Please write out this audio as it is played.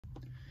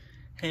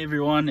Hey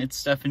everyone, it's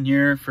Stefan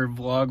here for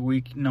vlog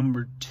week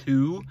number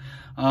 2.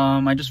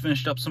 I just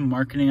finished up some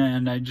marketing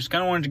and I just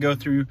kind of wanted to go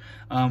through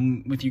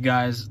with you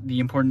guys the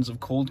importance of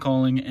cold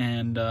calling,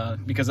 and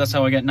because that's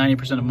how I get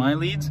 90% of my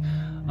leads.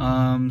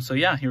 So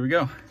yeah, here we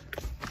go.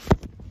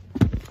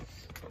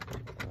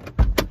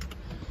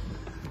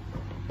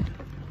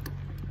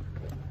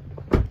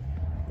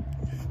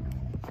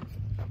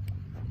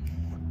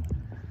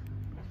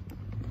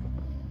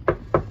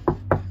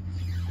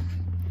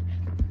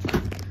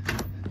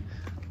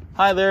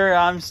 Hi there,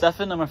 I'm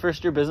Stefan. I'm a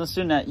first-year business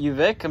student at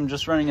UVic. I'm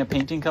just running a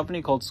painting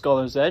company called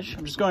Scholar's Edge.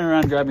 I'm just going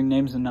around grabbing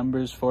names and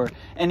numbers for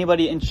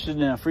anybody interested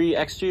in a free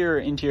exterior or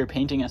interior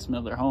painting estimate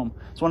of their home.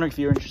 I was wondering if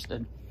you're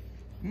interested.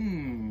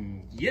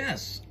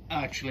 Yes,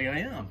 actually I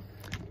am.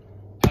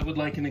 I would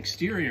like an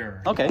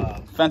exterior. Okay,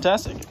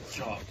 fantastic.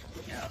 Job,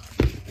 yeah.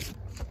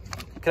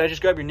 Could I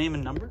just grab your name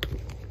and number?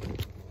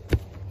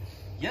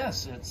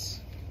 Yes, it's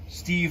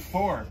Steve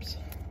Forbes.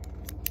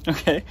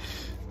 Okay.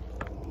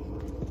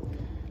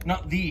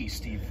 Not the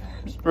Steve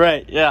Forbes.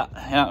 Right, yeah.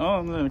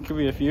 Oh, there could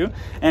be a few.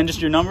 And just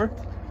your number?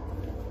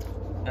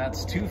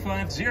 That's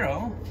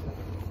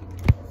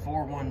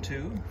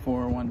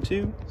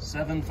 250-412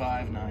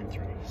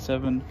 7593.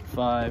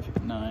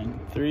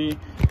 7593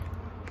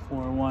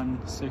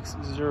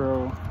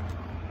 4160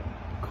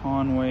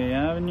 Conway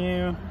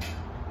Avenue.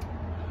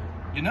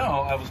 You know,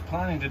 I was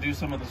planning to do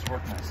some of this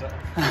work myself.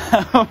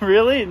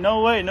 Really?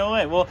 No way, no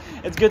way. Well,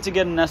 it's good to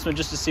get an estimate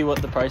just to see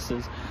what the price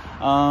is.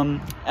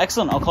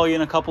 Excellent. I'll call you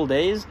in a couple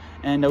days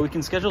and we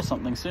can schedule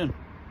something soon.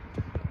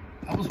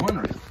 I was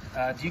wondering,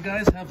 do you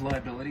guys have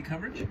liability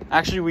coverage?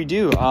 Actually, we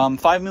do.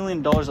 $5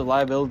 million of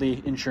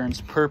liability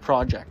insurance per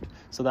project.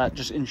 So that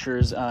just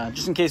insures,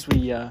 just in case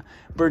we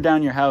burn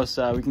down your house,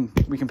 we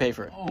can pay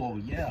for it. Oh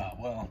yeah,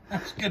 well,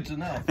 that's good to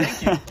know.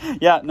 Thank you.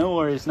 Yeah, no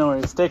worries, no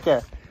worries. Take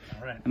care.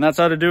 All right. And that's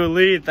how to do a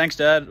lead. Thanks,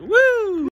 Dad. Woo!